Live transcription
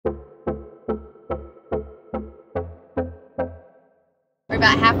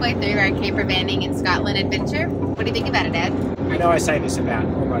about halfway through our campervanning in Scotland adventure. What do you think about it, Dad? I know I say this about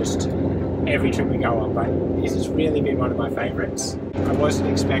almost every trip we go on, but this has really been one of my favourites. I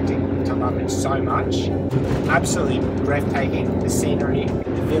wasn't expecting to love it so much. Absolutely breathtaking. The scenery,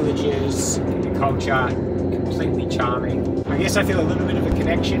 the villages, the culture, completely charming. I guess I feel a little bit of a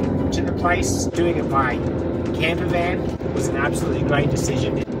connection to the place. Doing it by campervan was an absolutely great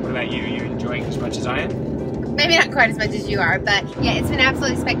decision. What about you? Are you enjoying it as much as I am? Maybe not quite as much as you are, but yeah, it's been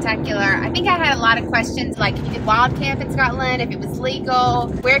absolutely spectacular. I think I had a lot of questions like if you could wild camp in Scotland, if it was legal,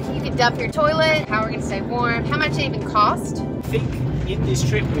 where you could dump your toilet, how we're going to stay warm, how much it even cost. I think in this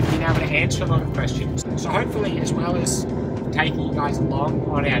trip we've been able to answer a lot of questions. So hopefully, as well as taking you guys along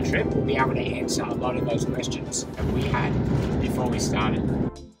on our trip, we'll be able to answer a lot of those questions that we had before we started.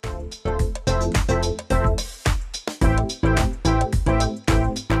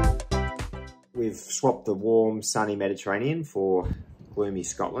 We've swapped the warm, sunny Mediterranean for gloomy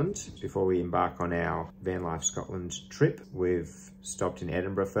Scotland before we embark on our Van Life Scotland trip. We've stopped in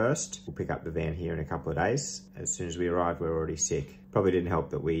Edinburgh first. We'll pick up the van here in a couple of days. As soon as we arrived, we were already sick. Probably didn't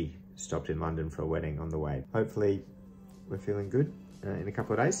help that we stopped in London for a wedding on the way. Hopefully, we're feeling good in a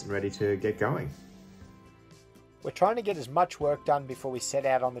couple of days and ready to get going. We're trying to get as much work done before we set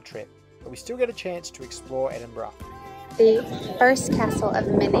out on the trip, but we still get a chance to explore Edinburgh. The first castle of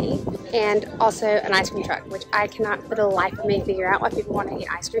many, and also an ice cream truck, which I cannot for the life of me figure out why people want to eat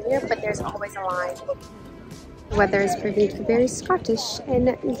ice cream here, but there's always a line. The weather is proving to be very Scottish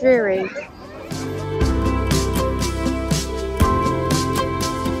and dreary.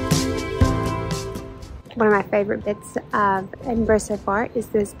 One of my favorite bits of Edinburgh so far is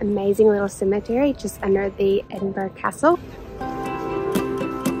this amazing little cemetery just under the Edinburgh Castle.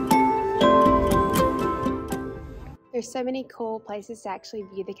 There's so many cool places to actually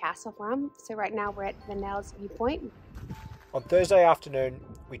view the castle from. So right now we're at the Nell's Viewpoint. On Thursday afternoon,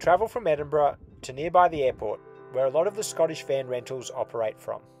 we travel from Edinburgh to nearby the airport, where a lot of the Scottish van rentals operate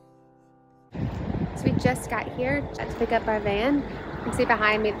from. So we just got here to pick up our van. You can see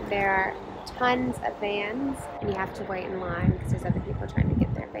behind me that there are tons of vans, and you have to wait in line because there's other people trying to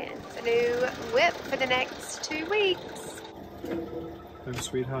get their van. It's a new whip for the next 2 weeks. Home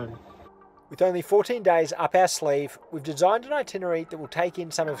sweet home. With only 14 days up our sleeve, we've designed an itinerary that will take in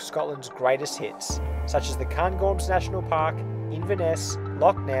some of Scotland's greatest hits, such as the Cairngorms National Park, Inverness,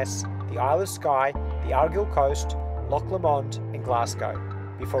 Loch Ness, the Isle of Skye, the Argyll Coast, Loch Lomond and Glasgow,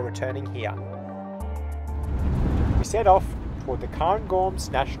 before returning here. We set off toward the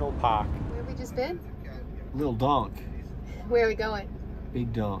Cairngorms National Park. Where have we just been? Little Donk. Where are we going?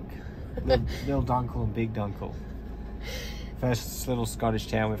 Big Donk. Little Dunkle and Big Dunkle. First little Scottish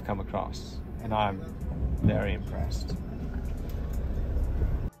town we've come across, and I'm very impressed.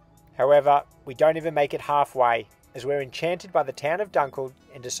 However, we don't even make it halfway, as we're enchanted by the town of Dunkle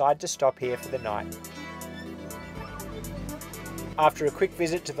and decide to stop here for the night. After a quick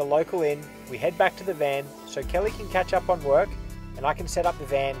visit to the local inn, we head back to the van so Kelly can catch up on work and I can set up the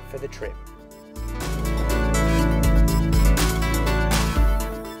van for the trip.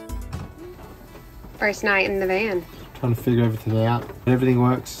 First night in the van. Trying to figure everything out. Everything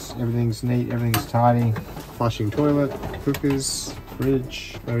works, everything's neat, everything's tidy. Flushing toilet, cookers,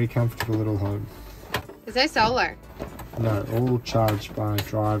 fridge. Very comfortable little home. There's no solar. No, all charged by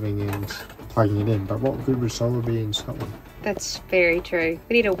driving and plugging it in. But what good would solar be in Scotland? That's very true.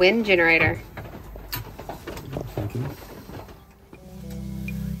 We need a wind generator. Thinking.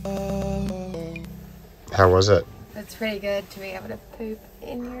 How was it? It's pretty good to be able to poop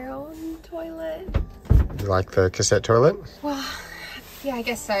in your own toilet. You like the cassette toilet? Well, yeah, I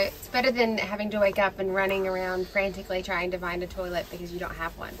guess so. It's better than having to wake up and running around frantically trying to find a toilet because you don't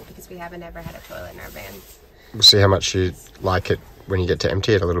have one, because we haven't ever had a toilet in our van. We'll see how much you like it when you get to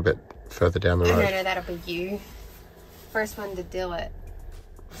empty it a little bit further down the road. No, that'll be you. First one to deal it.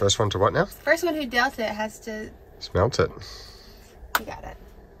 First one to what now? First one who dealt it has to... Smelt it. You got it.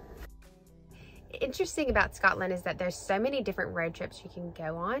 Interesting about Scotland is that there's so many different road trips you can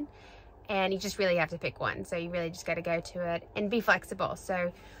go on, and you just really have to pick one. So you really just got to go to it and be flexible.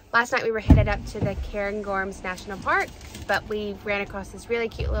 So last night we were headed up to the Cairngorms National Park, but we ran across this really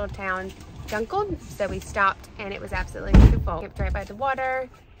cute little town, Dunkle. So we stopped and it was absolutely beautiful. Kept right by the water,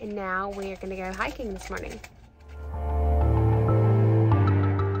 and now we are going to go hiking this morning.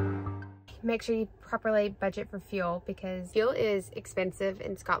 Make sure you properly budget for fuel because fuel is expensive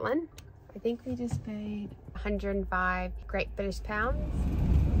in Scotland. I think we just paid 105 Great British pounds.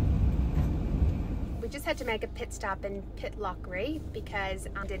 We just had to make a pit stop in Pitlochry because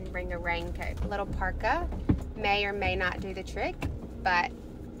I didn't bring a raincoat. A little parka may or may not do the trick, but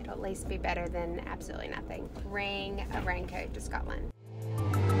it'll at least be better than absolutely nothing. Bring a raincoat to Scotland.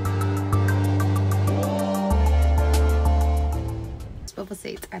 Swivel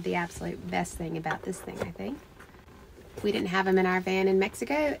seats are the absolute best thing about this thing, I think. We didn't have them in our van in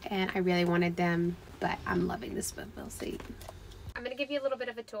Mexico, and I really wanted them, but I'm loving the swivel seat. I'm going to give you a little bit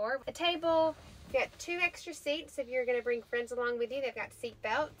of a tour. A table, you got 2 extra seats if you're going to bring friends along with you. They've got seat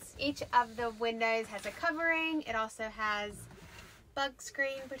belts. Each of the windows has a covering. It also has bug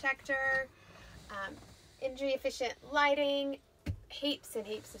screen protector, energy efficient lighting, heaps and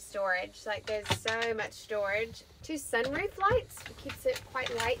heaps of storage. Like, there's so much storage. 2 sunroof lights, it keeps it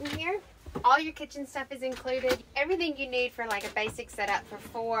quite light in here. All your kitchen stuff is included. Everything you need for like a basic setup for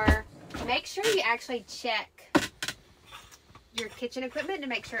 4. Make sure you actually check your kitchen equipment to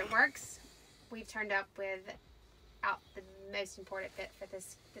make sure it works. We've turned up without the most important bit for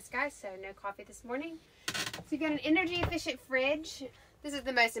this guy, so no coffee this morning. So you've got an energy efficient fridge. This is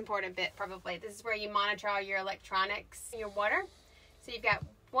the most important bit probably. This is where you monitor all your electronics and your water. So you've got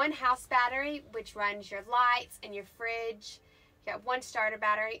 1 house battery, which runs your lights and your fridge. You got 1 starter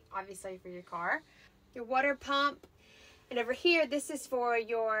battery, obviously for your car. Your water pump. And over here, this is for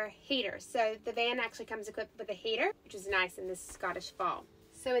your heater. So the van actually comes equipped with a heater, which is nice in this Scottish fall.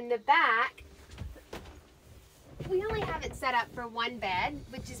 So in the back, we only have it set up for 1 bed,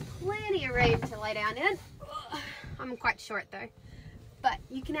 which is plenty of room to lay down in. I'm quite short though. But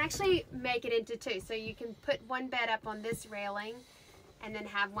you can actually make it into 2. So you can put 1 bed up on this railing and then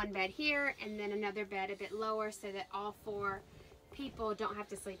have 1 bed here and then another bed a bit lower so that all 4 people don't have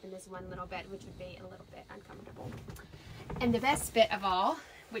to sleep in this one little bed, which would be a little bit uncomfortable. And the best bit of all,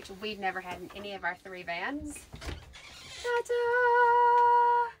 which we've never had in any of our 3 vans,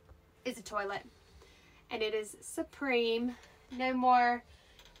 ta-da, is a toilet. And it is supreme. No more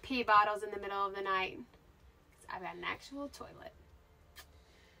pee bottles in the middle of the night. I've got an actual toilet.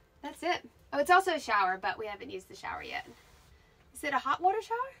 That's it. Oh, it's also a shower, but we haven't used the shower yet. Is it a hot water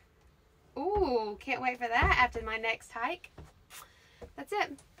shower? Ooh, can't wait for that after my next hike. That's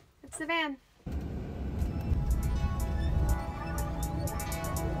it. It's the van.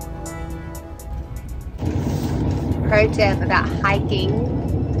 Pro tip about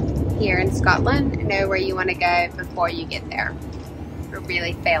hiking here in Scotland: know where you want to go before you get there. We're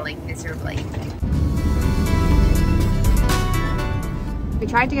really failing miserably. We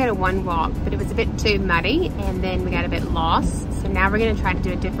tried to go to one walk, but it was a bit too muddy, and then we got a bit lost. So now we're going to try to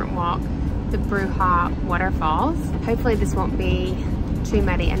do a different walk, the Bruja waterfalls. Hopefully this won't be too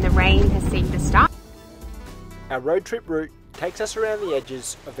muddy, and the rain has seemed to stop. Our road trip route takes us around the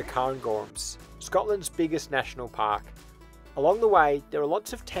edges of the Cairngorms, Scotland's biggest national park. Along the way, there are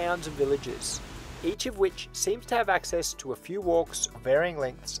lots of towns and villages, each of which seems to have access to a few walks of varying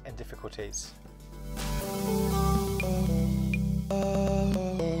lengths and difficulties.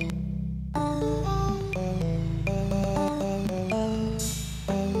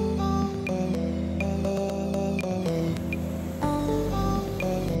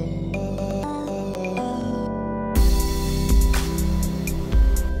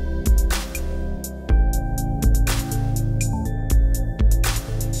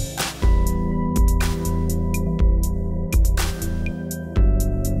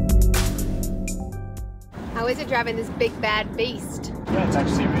 How is it driving this big bad beast? Yeah, it's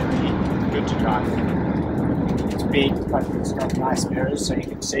actually really good to drive. It's big, but it's got nice mirrors, so you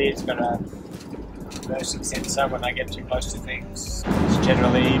can see it's got a reversing sensor when I get too close to things. It's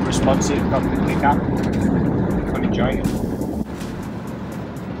generally responsive, got good pickup. I'm enjoying it.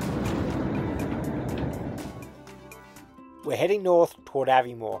 We're heading north toward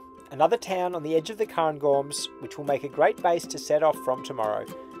Aviemore, another town on the edge of the Cairngorms, which will make a great base to set off from tomorrow,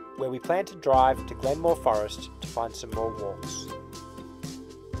 where we plan to drive to Glenmore Forest to find some more walks.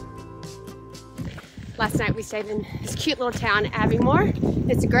 Last night we stayed in this cute little town, Aviemore.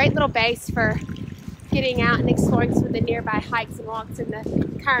 It's a great little base for getting out and exploring some of the nearby hikes and walks in the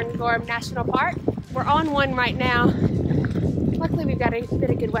Cairngorm National Park. We're on one right now. Luckily we've got a bit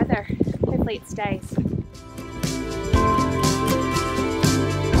of good weather. Hopefully it stays.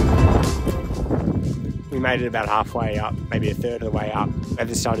 We made it about halfway up, maybe a third of the way up.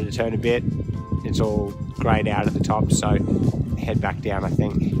 Weather started to turn a bit. It's all greyed out at the top, so head back down, I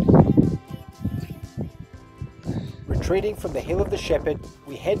think. Retreating from the Hill of the Shepherd,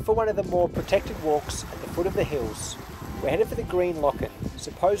 we head for one of the more protected walks at the foot of the hills. We're headed for the Green Locket,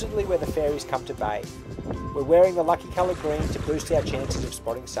 supposedly where the fairies come to bathe. We're wearing the lucky colour green to boost our chances of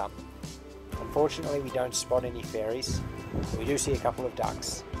spotting some. Unfortunately, we don't spot any fairies, but we do see a couple of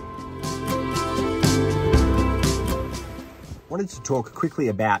ducks. Wanted to talk quickly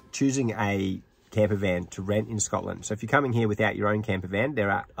about choosing a camper van to rent in Scotland. So if you're coming here without your own camper van, there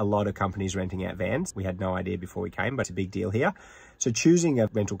are a lot of companies renting out vans. We had no idea before we came, but it's a big deal here. So choosing a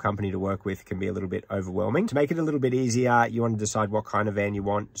rental company to work with can be a little bit overwhelming. To make it a little bit easier, you want to decide what kind of van you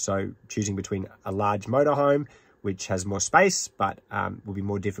want. So choosing between a large motorhome, which has more space, but will be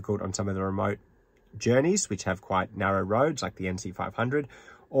more difficult on some of the remote journeys, which have quite narrow roads like the NC 500,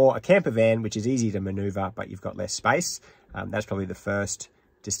 or a camper van, which is easy to maneuver, but you've got less space. That's probably the first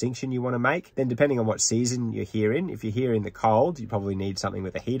distinction you want to make. Then depending on what season you're here in, if you're here in the cold, you probably need something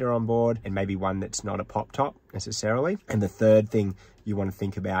with a heater on board and maybe one that's not a pop top necessarily. And the third thing you want to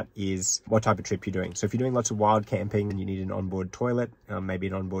think about is what type of trip you're doing. So if you're doing lots of wild camping and you need an onboard toilet, maybe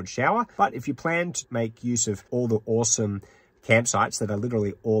an onboard shower. But if you plan to make use of all the awesome campsites that are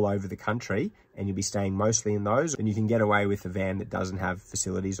literally all over the country, and you'll be staying mostly in those, and you can get away with a van that doesn't have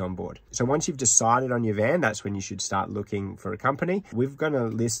facilities on board. So once you've decided on your van, that's when you should start looking for a company. We're going to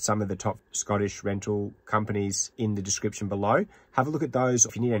list some of the top Scottish rental companies in the description below. Have a look at those.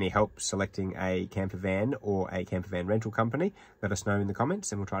 If you need any help selecting a camper van or a camper van rental company, let us know in the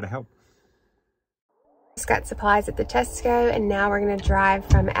comments and we'll try to help. Just got supplies at the Tesco, and now we're going to drive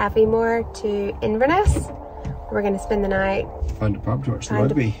from Aviemore to Inverness. We're going to spend the night. Find a pub to watch the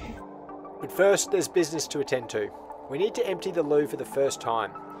rugby. But first, there's business to attend to. We need to empty the loo for the first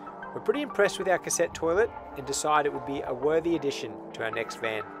time. We're pretty impressed with our cassette toilet and decide it would be a worthy addition to our next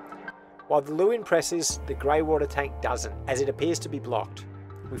van. While the loo impresses, the grey water tank doesn't, as it appears to be blocked.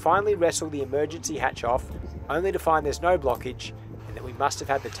 We finally wrestle the emergency hatch off, only to find there's no blockage and that we must have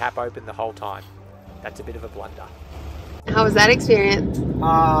had the tap open the whole time. That's a bit of a blunder. How was that experience?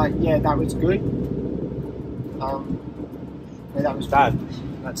 Yeah, that was good. Yeah, that was bad.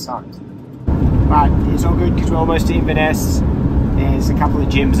 That sucked. But it's all good because we're almost to Inverness. There's a couple of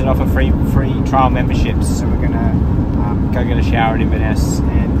gyms that offer free trial memberships, so we're gonna go get a shower at Inverness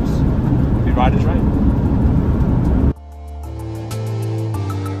and be right as rain.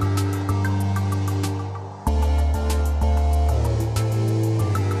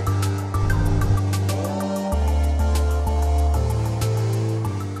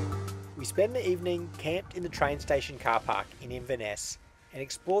 We spend the evening camped in the train station car park in Inverness and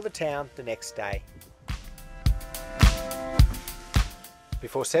explore the town the next day.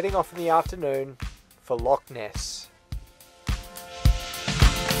 Before setting off in the afternoon for Loch Ness.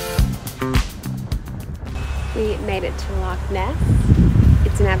 We made it to Loch Ness.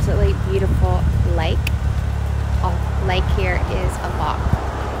 It's an absolutely beautiful lake. A lake here is a loch.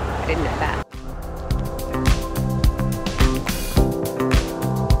 I didn't know that.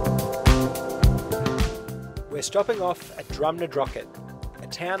 We're stopping off at Drumnadrochit, a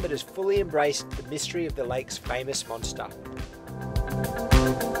town that has fully embraced the mystery of the lake's famous monster.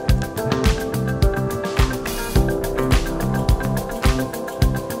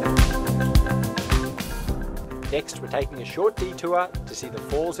 Next, we're taking a short detour to see the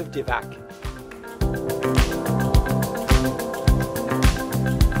Falls of Divach.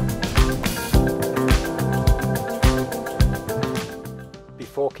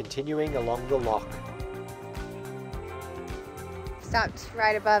 Before continuing along the loch. Stopped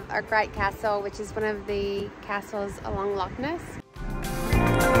right above Argyll Castle, which is one of the castles along Loch Ness.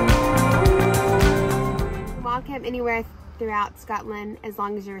 Wild camp anywhere throughout Scotland as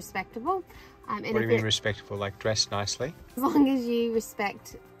long as you're respectable. What do you mean respectable? Like dressed nicely? As long as you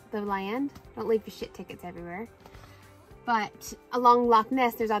respect the land. Don't leave your shit tickets everywhere. But along Loch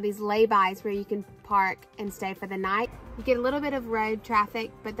Ness, there's all these laybys where you can park and stay for the night. You get a little bit of road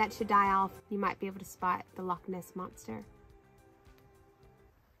traffic, but that should die off. You might be able to spot the Loch Ness monster.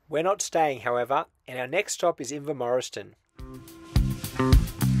 We're not staying, however, and our next stop is Inverness.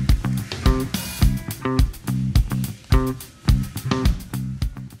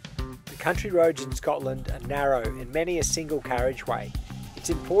 The country roads in Scotland are narrow and many a single carriageway. It's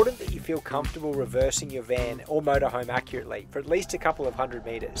important that you feel comfortable reversing your van or motorhome accurately for at least a couple of 100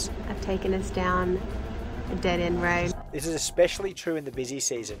 metres. I've taken us down a dead-end road. This is especially true in the busy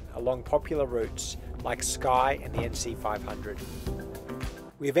season along popular routes like Skye and the NC 500.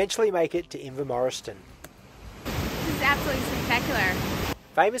 We eventually make it to Inverness. This is absolutely spectacular.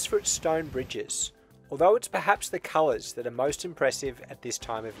 Famous for its stone bridges, although it's perhaps the colours that are most impressive at this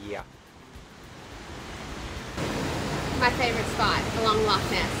time of year. My favourite spot along Loch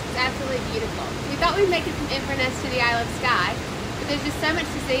Ness. It's absolutely beautiful. We thought we'd make it from Inverness to the Isle of Skye, but there's just so much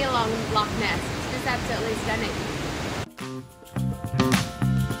to see along Loch Ness. It's just absolutely stunning.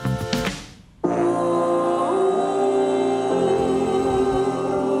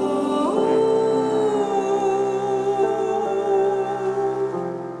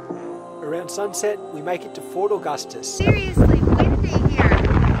 Sunset, we make it to Fort Augustus. Seriously, way to be here.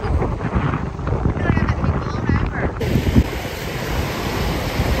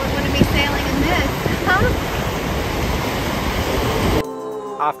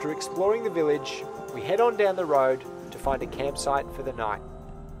 After exploring the village, we head on down the road to find a campsite for the night.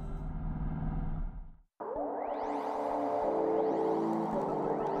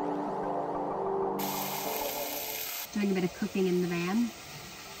 Doing a bit of cooking in the van.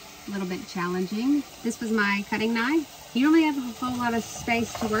 A little bit challenging. This was my cutting knife. You don't really have a whole lot of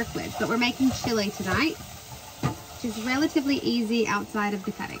space to work with, but we're making chili tonight, which is relatively easy outside of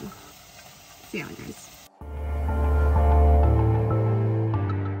the cutting. See how it goes.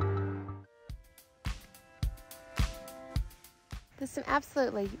 There's some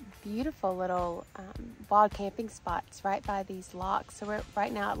absolutely beautiful little wild camping spots right by these locks. So we're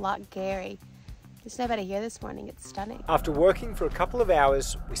right now at Loch Garry. There's nobody here this morning. It's stunning. After working for a couple of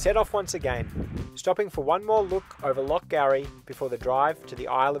hours, we set off once again, stopping for one more look over Loch Garry before the drive to the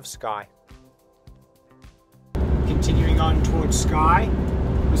Isle of Skye. Continuing on towards Skye,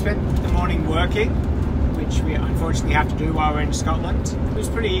 we spent the morning working, which we unfortunately have to do while we're in Scotland. It was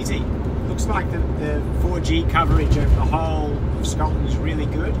pretty easy. Looks like the 4G coverage of the whole of Scotland is really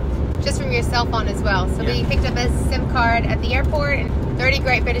good. Just from your cell phone as well. So we picked up a SIM card at the airport, and 30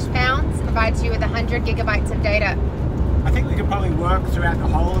 Great British Pounds provides you with 100 gigabytes of data. I think we could probably work throughout the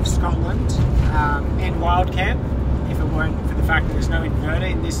whole of Scotland and wild camp if it weren't for the fact that there's no inverter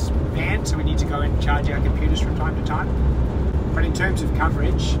in this van, so we need to go and charge our computers from time to time. But in terms of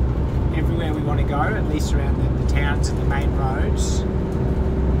coverage, everywhere we want to go, at least around the towns and the main roads,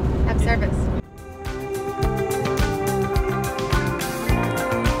 Have service.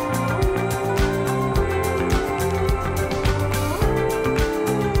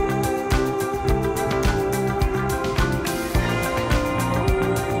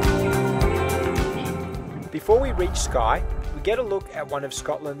 Before we reach Skye, we get a look at one of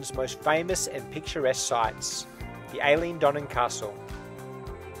Scotland's most famous and picturesque sites, the Aileen Donnan Castle.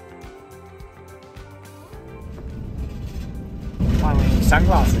 finally need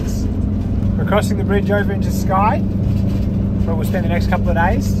sunglasses. We're crossing the bridge over into Skye, where we'll spend the next couple of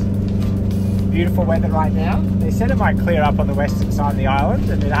days. Beautiful weather right now. They said it might clear up on the western side of the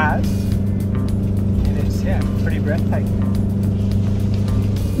island, and it has. And it's, yeah, pretty breathtaking.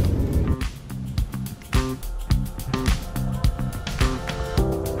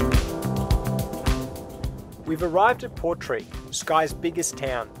 We've arrived at Portree, Skye's biggest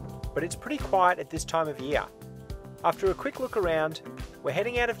town, but it's pretty quiet at this time of year. After a quick look around, we're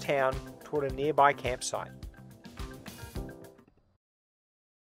heading out of town toward a nearby campsite.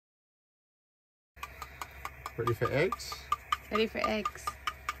 Ready for eggs? Ready for eggs.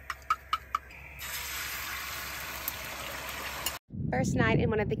 First night in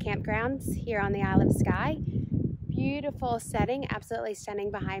one of the campgrounds here on the Isle of Skye. Beautiful setting, absolutely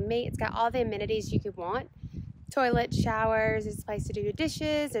stunning behind me. It's got all the amenities you could want. Toilet, showers, there's a place to do your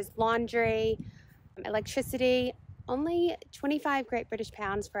dishes, there's laundry, electricity. Only 25 Great British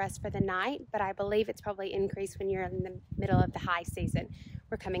Pounds for us for the night, but I believe it's probably increased when you're in the middle of the high season.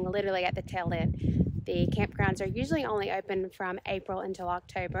 We're coming literally at the tail end. The campgrounds are usually only open from April until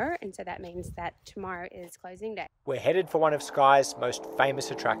October, and so that means that tomorrow is closing day. We're headed for one of Skye's most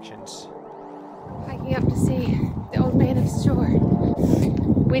famous attractions. Hiking up to see the Old Man of Shore.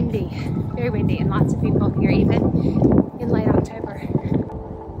 Windy, very windy, and lots of people here even in late October.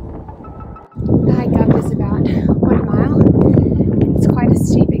 The hike up is about 1 mile. It's quite a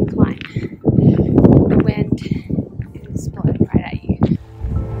steep incline. The wind is blowing right at you.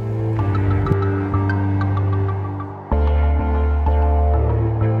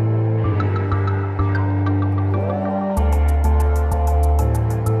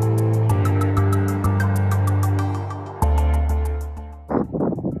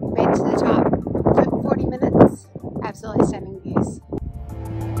 Made to the top. Took 40 minutes. Absolutely stunning views.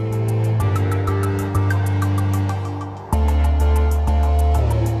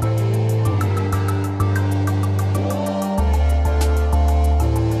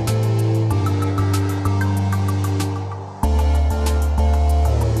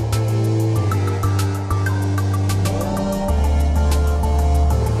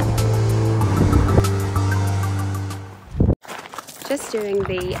 Just doing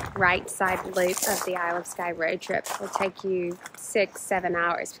the right side loop of the Isle of Skye road trip will take you 6-7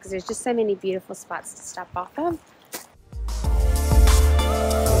 hours because there's just so many beautiful spots to stop off of.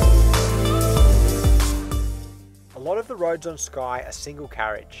 A lot of the roads on Skye are single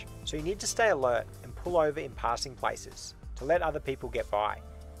carriage, so you need to stay alert and pull over in passing places to let other people get by.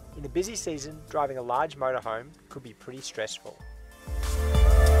 In the busy season, driving a large motorhome could be pretty stressful.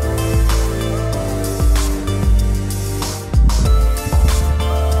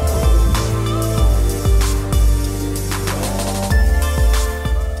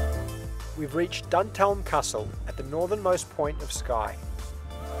 We've reached Duntelm Castle at the northernmost point of Skye.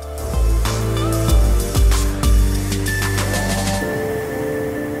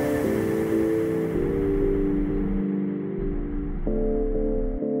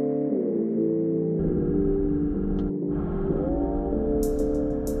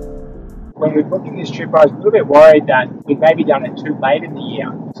 when we were booking this trip, I was a little bit worried that we'd maybe done it too late in the year.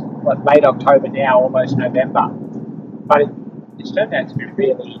 It's like late October now, almost November. But it's turned out to be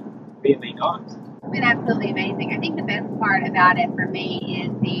really, really nice. It's been absolutely amazing. I think the best part about it for me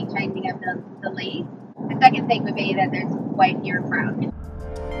is the changing of the leaves. The second thing would be that there's way fewer crowds.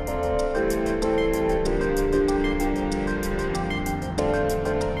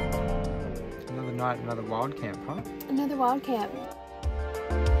 Another night, another wild camp, huh? Another wild camp.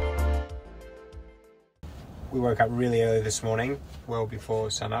 We woke up really early this morning, well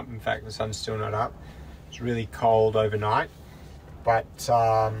before sun up. In fact, the sun's still not up. It's really cold overnight, but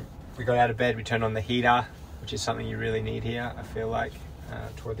we got out of bed, we turned on the heater, which is something you really need here, I feel like,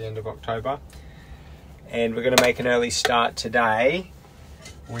 toward the end of October. And we're going to make an early start today.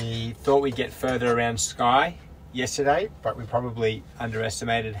 We thought we'd get further around Skye yesterday, but we probably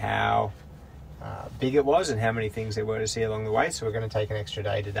underestimated how big it was and how many things there were to see along the way. So we're going to take an extra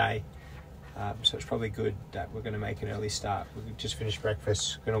day today. So it's probably good that we're going to make an early start. We've just finished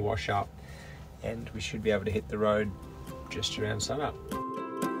breakfast, going to wash up, and we should be able to hit the road just around sunup.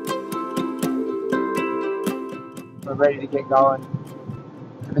 We're ready to get going.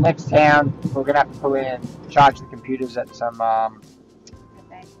 For the next town, we're going to have to pull in and charge the computers at some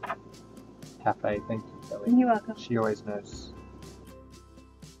cafe. Thank you, Kelly. You're welcome. She always knows.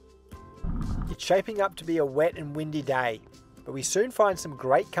 It's shaping up to be a wet and windy day, but we soon find some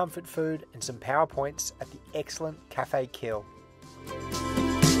great comfort food and some power points at the excellent Cafe Kill.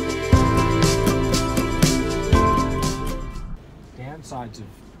 Downsides of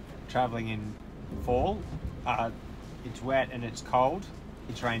travelling in fall, it's wet and it's cold.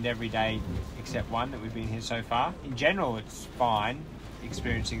 It's rained every day except one that we've been here so far. In general, it's fine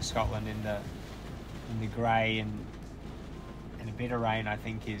experiencing Scotland in the grey and a bit of rain. I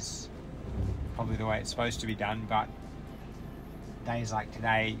think is probably the way it's supposed to be done, but days like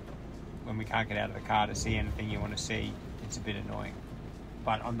today, when we can't get out of the car to see anything you want to see, it's a bit annoying.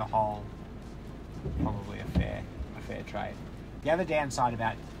 But on the whole, probably a fair trade. The other downside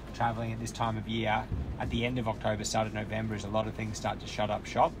about travelling at this time of year, at the end of October, start of November, is a lot of things start to shut up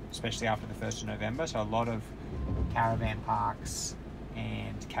shop, especially after the 1st of November. So a lot of caravan parks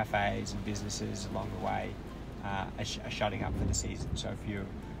and cafes and businesses along the way are shutting up for the season. So if you're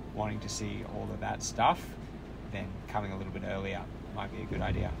wanting to see all of that stuff, then coming a little bit earlier might be a good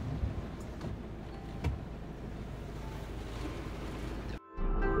idea.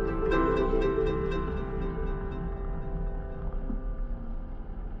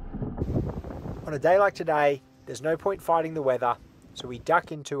 On a day like today, there's no point fighting the weather, so we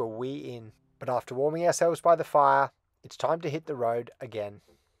duck into a wee inn. But after warming ourselves by the fire, it's time to hit the road again.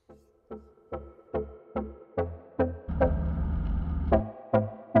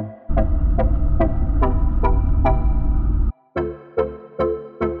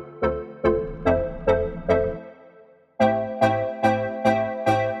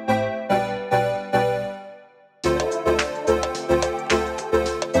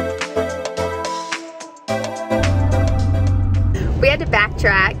 We had to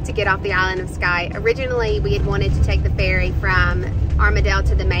backtrack to get off the island of Skye. Originally, we had wanted to take the ferry from Armidale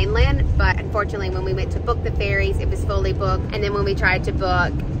to the mainland, but unfortunately when we went to book the ferries, it was fully booked. And then when we tried to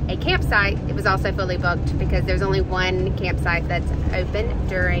book a campsite, it was also fully booked because there's only one campsite that's open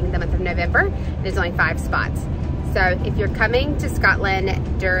during the month of November. There's only 5 spots. So if you're coming to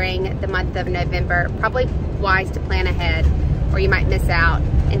Scotland during the month of November, probably wise to plan ahead, or you might miss out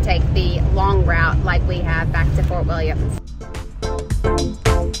and take the long route like we have back to Fort Williams.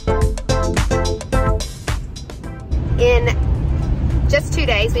 In just 2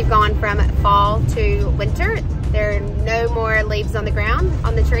 days, we've gone from fall to winter. There are no more leaves on the ground,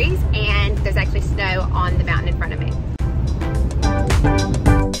 on the trees, and there's actually snow on the mountain in front of me.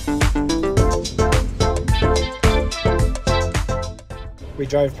 We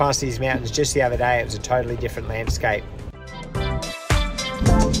drove past these mountains just the other day. It was a totally different landscape.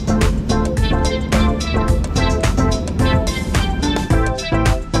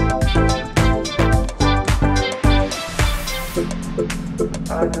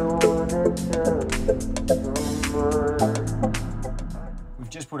 We've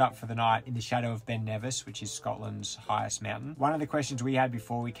just put up for the night in the shadow of Ben Nevis, which is Scotland's highest mountain. One of the questions we had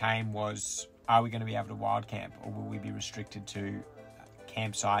before we came was, are we going to be able to wild camp, or will we be restricted to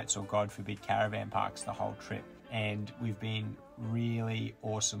campsites or, God forbid, caravan parks the whole trip? And we've been really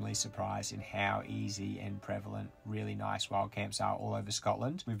awesomely surprised in how easy and prevalent really nice wild camps are all over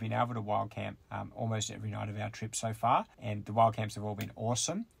Scotland. We've been able to wild camp almost every night of our trip so far, and the wild camps have all been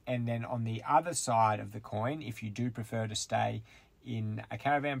awesome. And then on the other side of the coin, if you do prefer to stay in a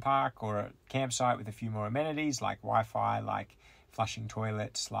caravan park or a campsite with a few more amenities like Wi-Fi, like flushing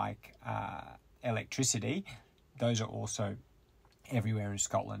toilets, like electricity, those are also everywhere in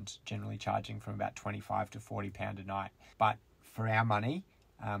Scotland, generally charging from about £25 to £40 a night. But for our money,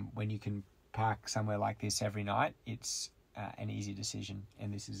 when you can park somewhere like this every night, it's an easy decision,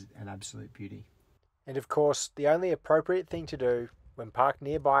 and this is an absolute beauty. And of course, the only appropriate thing to do when parked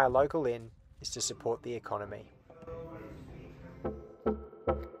nearby a local inn is to support the economy.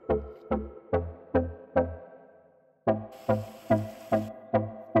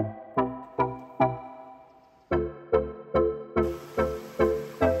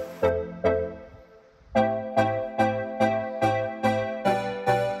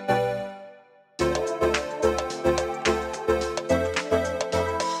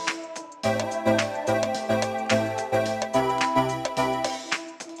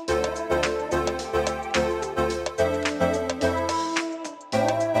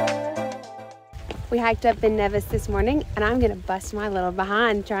 We hiked up in Inverness this morning, and I'm gonna bust my little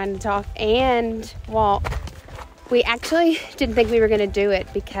behind trying to talk and walk. We actually didn't think we were gonna do it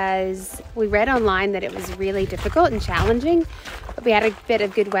because we read online that it was really difficult and challenging, but we had a bit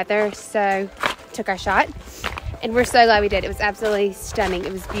of good weather, so took our shot. And we're so glad we did. It was absolutely stunning.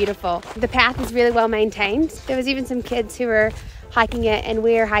 It was beautiful. The path is really well maintained. There was even some kids who were hiking it, and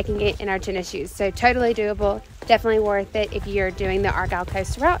we're hiking it in our tennis shoes. So totally doable, definitely worth it if you're doing the Argyll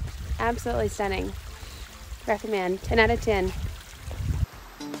Coast route. Absolutely stunning. Recommend, 10 out of 10.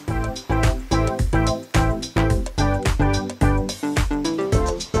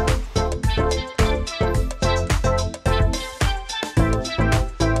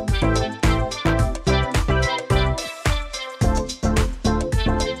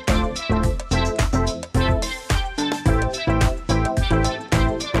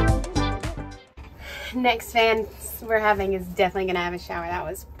 Next fan we're having is definitely gonna have a shower. That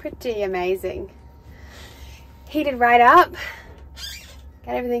was pretty amazing. Heated right up,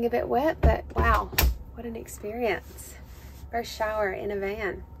 got everything a bit wet, but wow, what an experience. First shower in a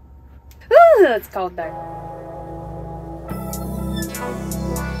van. Ooh, it's cold though.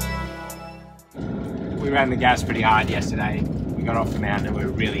 We ran the gas pretty hard yesterday. We got off the mountain and we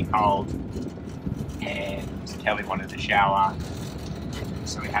were really cold, and Kelly wanted to shower,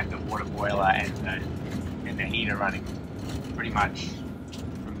 so we had the water boiler and the heater running pretty much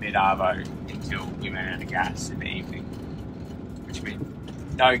from mid-arvo until we ran out of gas in the evening, which meant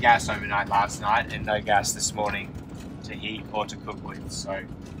no gas overnight last night and no gas this morning to heat or to cook with. So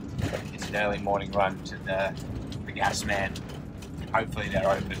it's an early morning run to the gas man. Hopefully they're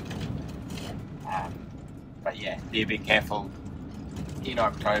open. But yeah, be a bit careful in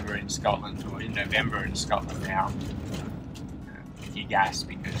October in Scotland, or in November in Scotland now, with your gas,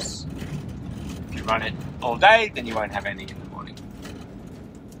 because if you run it all day, then you won't have any in the morning,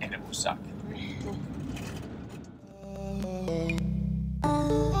 and it will suck.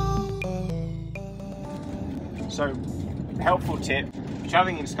 So, helpful tip, if you're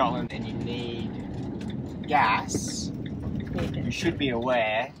travelling in Scotland and you need gas, you should be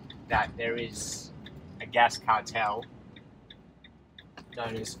aware that there is a gas cartel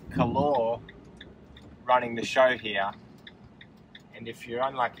known as Calor running the show here, and if you're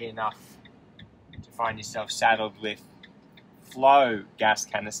unlucky enough to find yourself saddled with Flow gas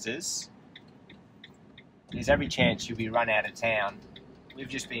canisters, there's every chance you'll be run out of town. We've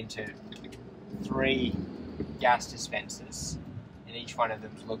just been to 3 gas dispensers, and each one of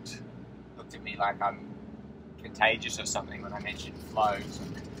them looked at me like I'm contagious or something when I mentioned Flow. So,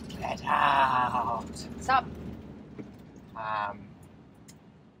 get out! Stop.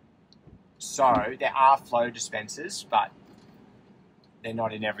 So there are Flow dispensers, but they're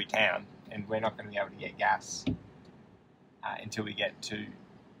not in every town, and we're not going to be able to get gas until we get to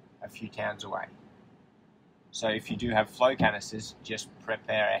a few towns away. So if you do have Flow canisters, just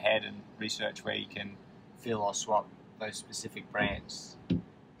prepare ahead and research where you can fill or swap those specific brands.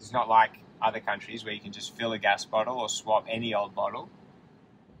 It's not like other countries where you can just fill a gas bottle or swap any old bottle.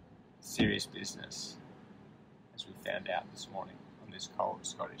 Serious business, as we found out this morning on this cold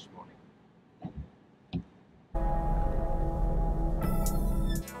Scottish morning.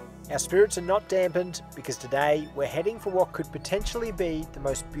 Our spirits are not dampened because today we're heading for what could potentially be the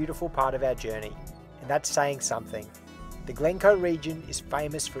most beautiful part of our journey, and that's saying something. The Glencoe region is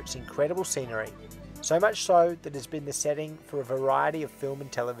famous for its incredible scenery, so much so that it's been the setting for a variety of film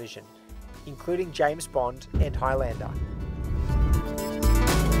and television, including James Bond and Highlander.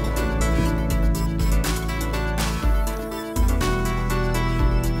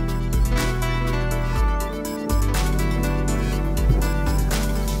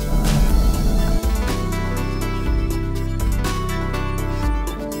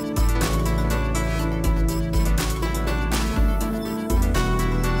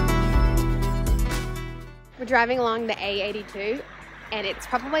 driving along the A82, and it's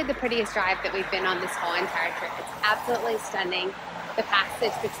probably the prettiest drive that we've been on this whole entire trip. It's absolutely stunning. The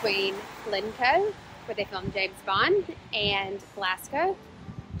passage between Glencoe, where they filmed James Bond, and Glasgow,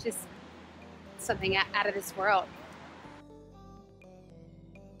 just something out of this world.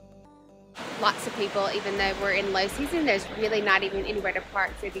 Lots of people, even though we're in low season, there's really not even anywhere to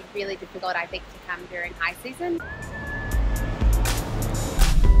park, so it'd be really difficult, I think, to come during high season.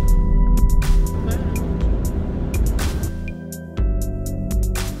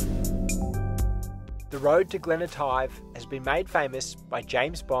 The road to Glen Etive has been made famous by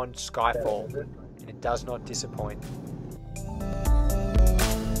James Bond Skyfall, and it does not disappoint.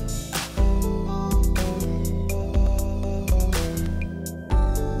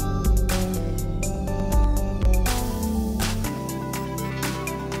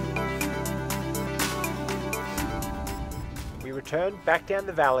 We returned back down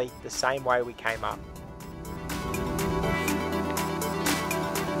the valley the same way we came up.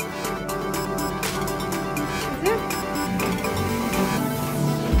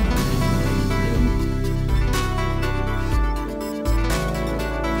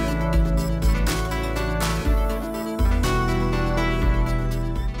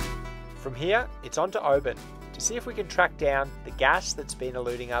 From here, it's on to Oban to see if we can track down the gas that's been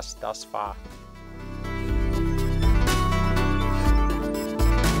eluding us thus far.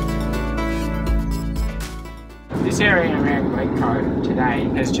 This area around Glencoe today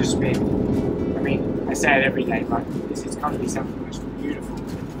has just been, I mean, I say it every day, but this is going to be some of the most beautiful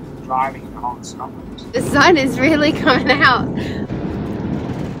driving in the whole of Scotland. The sun is really coming out.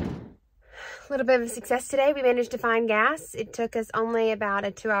 A little bit of a success today. We managed to find gas. It took us only about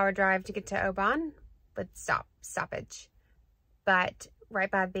a 2-hour drive to get to Oban with stoppage. But right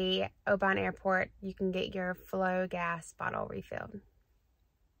by the Oban airport, you can get your flow gas bottle refilled.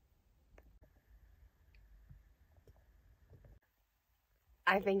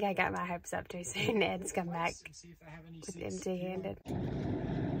 I think I got my hopes up too soon. Ed's come back with empty-handed.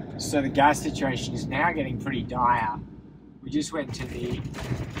 So the gas situation is now getting pretty dire. We just went to the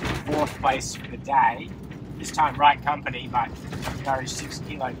 4th place for the day. This time right company, but those 6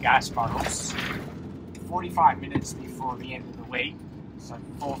 kilo gas bottles. 45 minutes before the end of the week, so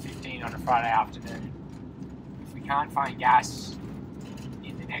 4:15 on a Friday afternoon. If we can't find gas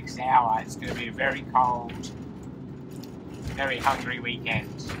in the next hour, it's going to be a very cold, very hungry weekend.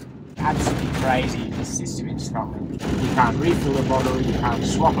 Absolutely crazy, this system in Scotland. You can't refill a bottle, you can't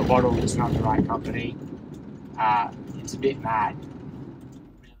swap a bottle that's not the right company. It's a bit mad.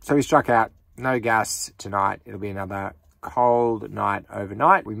 So we struck out, no gas tonight. It'll be another cold night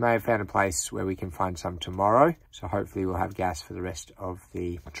overnight. We may have found a place where we can find some tomorrow, so hopefully we'll have gas for the rest of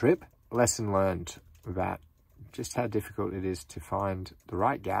the trip. Lesson learned about just how difficult it is to find the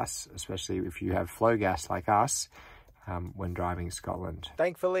right gas, especially if you have flow gas like us, when driving Scotland.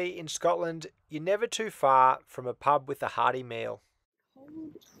 Thankfully, in Scotland, you're never too far from a pub with a hearty meal.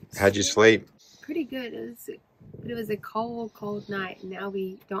 How'd you sleep? Pretty good. It was a cold night, and now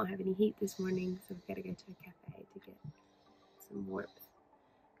we don't have any heat this morning, so we've got to go to a cafe to get some warmth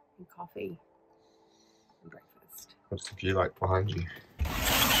and coffee and breakfast. What's the view like behind you?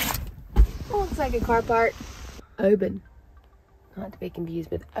 Oh, looks like a car park. Oban. Not to be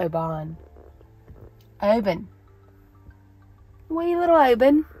confused with Oban. Oban. Wee little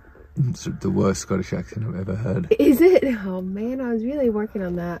Oban. It's the worst Scottish accent I've ever heard. Is it? Oh man, I was really working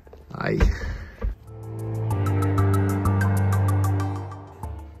on that. Aye.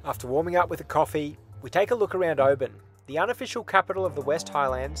 After warming up with a coffee, we take a look around Oban. The unofficial capital of the West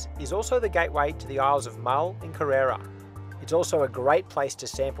Highlands is also the gateway to the Isles of Mull and Carrera. It's also a great place to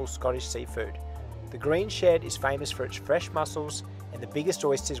sample Scottish seafood. The Green Shed is famous for its fresh mussels and the biggest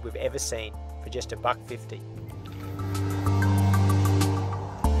oysters we've ever seen for just $1.50.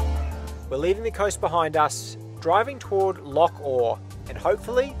 We're leaving the coast behind us, driving toward Loch Lomond, and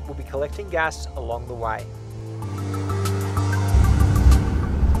hopefully we'll be collecting gas along the way.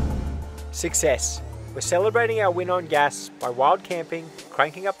 Success! We're celebrating our win on gas by wild camping,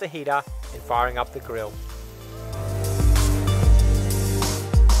 cranking up the heater and firing up the grill.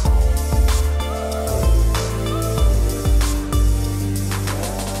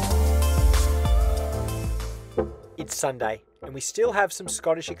 It's Sunday, and we still have some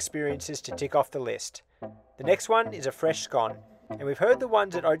Scottish experiences to tick off the list. The next one is a fresh scone, and we've heard the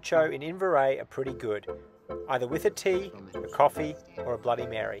ones at Ocho in Inverness are pretty good, either with a tea, a coffee, or a Bloody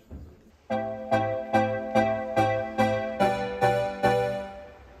Mary.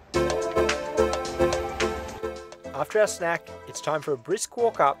 After our snack, it's time for a brisk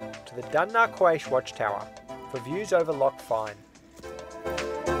walk up to the Dunnarquash Watchtower for views over Loch Fyne.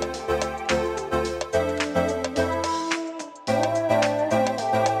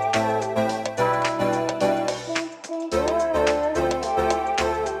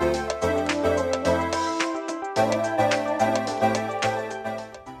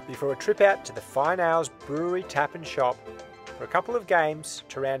 trip out to the Fine Ales Brewery Tap and Shop for a couple of games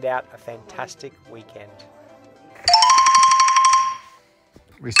to round out a fantastic weekend.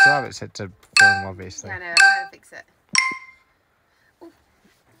 We still have it set to film, obviously. Yeah, I know. I'm going to fix it.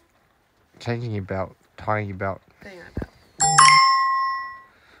 Changing your belt, tying your belt. Putting on a belt.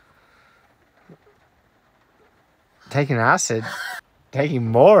 Taking acid. Taking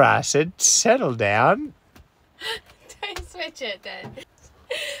more acid. Settle down. Don't switch it then.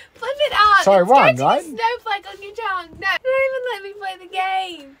 Flip it on. Sorry, one, right? right? Snowflake on your tongue. No, don't even let me play the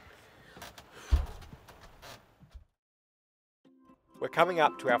game. We're coming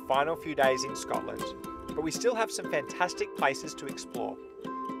up to our final few days in Scotland, but we still have some fantastic places to explore,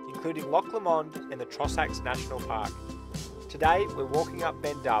 including Loch Lomond and the Trossachs National Park. Today we're walking up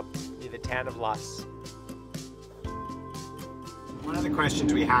Ben Dub near the town of Luss. One of the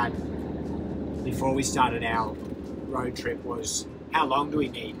questions we had before we started our road trip was, how long do we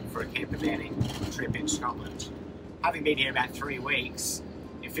need for a campervanning trip in Scotland? Having been here about 3 weeks,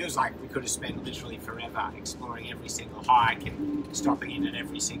 it feels like we could have spent literally forever exploring every single hike and stopping in at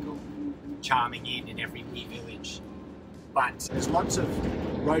every single charming inn in every wee village. But there's lots of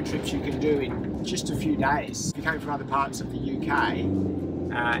road trips you can do in just a few days. If you're coming from other parts of the UK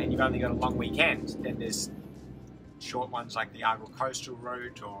and you've only got a long weekend, then there's short ones like the Argyll Coastal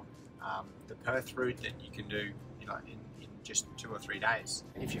route or the Perth route that you can do, you know, in just 2 or 3 days.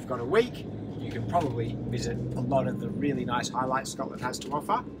 If you've got a week, you can probably visit a lot of the really nice highlights Scotland has to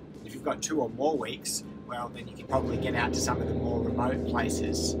offer. If you've got 2 or more weeks, well, then you can probably get out to some of the more remote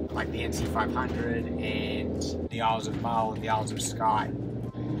places like the NC 500 and the Isles of Mull and the Isles of Skye.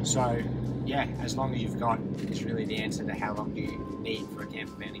 So yeah, as long as you've got, is really the answer to how long do you need for a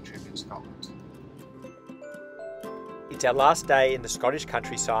campervanning trip in Scotland. It's our last day in the Scottish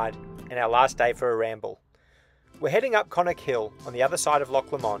countryside and our last day for a ramble. We're heading up Connacht Hill on the other side of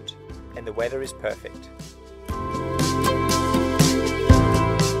Loch Lomond, and the weather is perfect.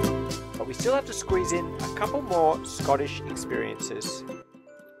 But we still have to squeeze in a couple more Scottish experiences.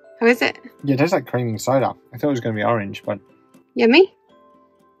 How is it? Yeah, it tastes like creaming soda. I thought it was going to be orange, but Yummy?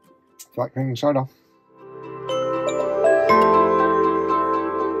 it's like creaming soda.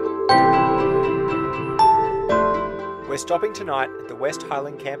 We're stopping tonight at the West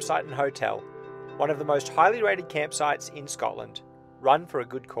Highland Campsite and Hotel, one of the most highly rated campsites in Scotland, run for a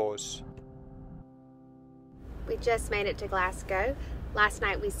good cause. We just made it to Glasgow. Last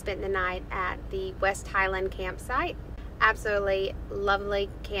night we spent the night at the West Highland campsite. Absolutely lovely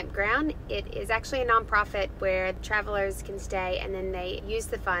campground. It is actually a non-profit where travelers can stay and then they use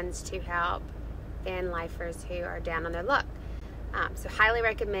the funds to help van lifers who are down on their luck. So highly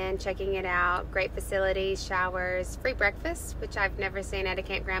recommend checking it out. Great facilities, showers, free breakfast, which I've never seen at a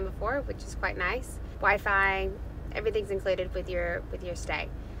campground before, which is quite nice. Wi-Fi, everything's included with your stay.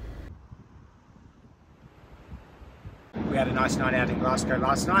 We had a nice night out in Glasgow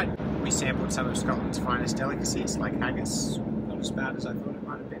last night. We sampled some of Scotland's finest delicacies like haggis. Not as bad as I thought it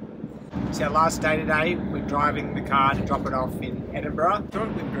might have been. It's our last day today. We're driving the car to drop it off in Edinburgh. I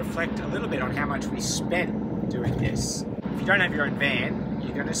thought we'd reflect a little bit on how much we spent doing this. If you don't have your own van,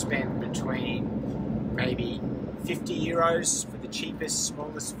 you're going to spend between maybe €50 for the cheapest,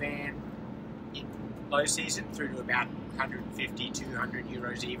 smallest van in low season through to about 150, 200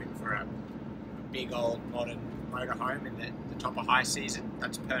 euros even for a big old modern motorhome in the top of high season.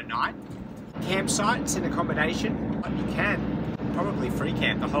 That's per night. Campsites and accommodation, you can probably free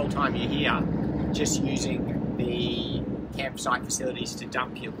camp the whole time you're here, just using the campsite facilities to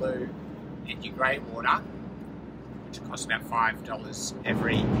dump your loo and your grey water, which costs about $5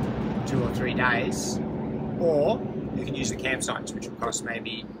 every 2 or 3 days, or you can use the campsites, which will cost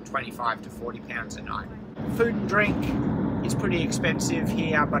maybe £25 to £40 a night. Food and drink is pretty expensive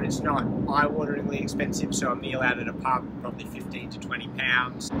here, but it's not eye-wateringly expensive, so a meal out at a pub, probably £15 to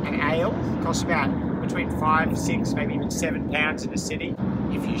 £20. An ale costs about between £5, £6, maybe even £7 in the city.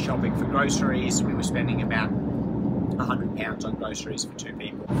 If you're shopping for groceries, we were spending about £100 on groceries for 2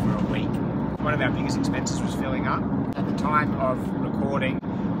 people for a week. One of our biggest expenses was filling up. At the time of recording,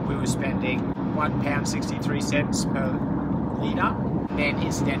 we were spending £1.63 per litre. Then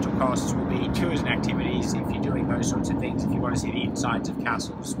incidental costs will be tours and activities if you're doing those sorts of things. If you want to see the insides of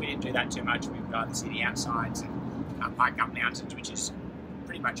castles, we didn't do that too much. We would rather see the outsides and hike up mountains, which is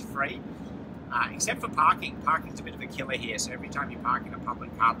pretty much free. Except for parking. Parking's a bit of a killer here, so every time you park in a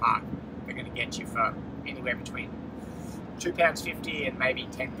public car park, they're going to get you for anywhere between £2.50 and maybe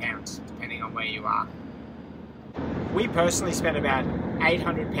 £10, depending on where you are. We personally spent about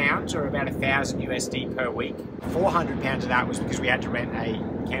 £800 or about $1,000 USD per week. £400 of that was because we had to rent a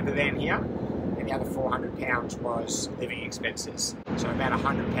camper van here, and the other £400 was living expenses. So about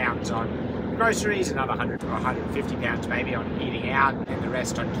 £100 on groceries, another £100 or £150 maybe on eating out, and the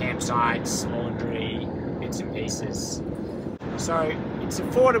rest on campsites, laundry, bits and pieces. So it's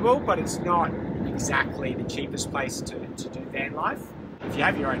affordable, but it's not exactly the cheapest place to do van life. If you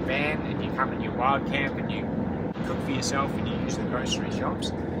have your own van and you come and you wild camp and you cook for yourself and you use the grocery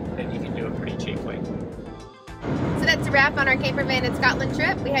shops, then you can do it pretty cheaply. So that's a wrap on our Campervan in Scotland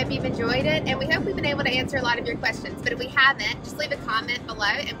trip. We hope you've enjoyed it, and we hope we've been able to answer a lot of your questions. But if we haven't, just leave a comment below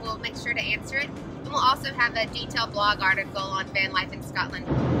and we'll make sure to answer it. And we'll also have a detailed blog article on van life in Scotland.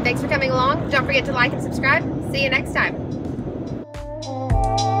 Thanks for coming along. Don't forget to like and subscribe. See you next time.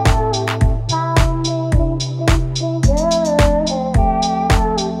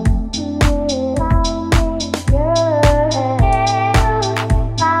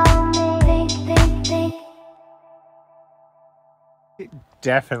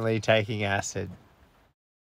 Definitely taking acid.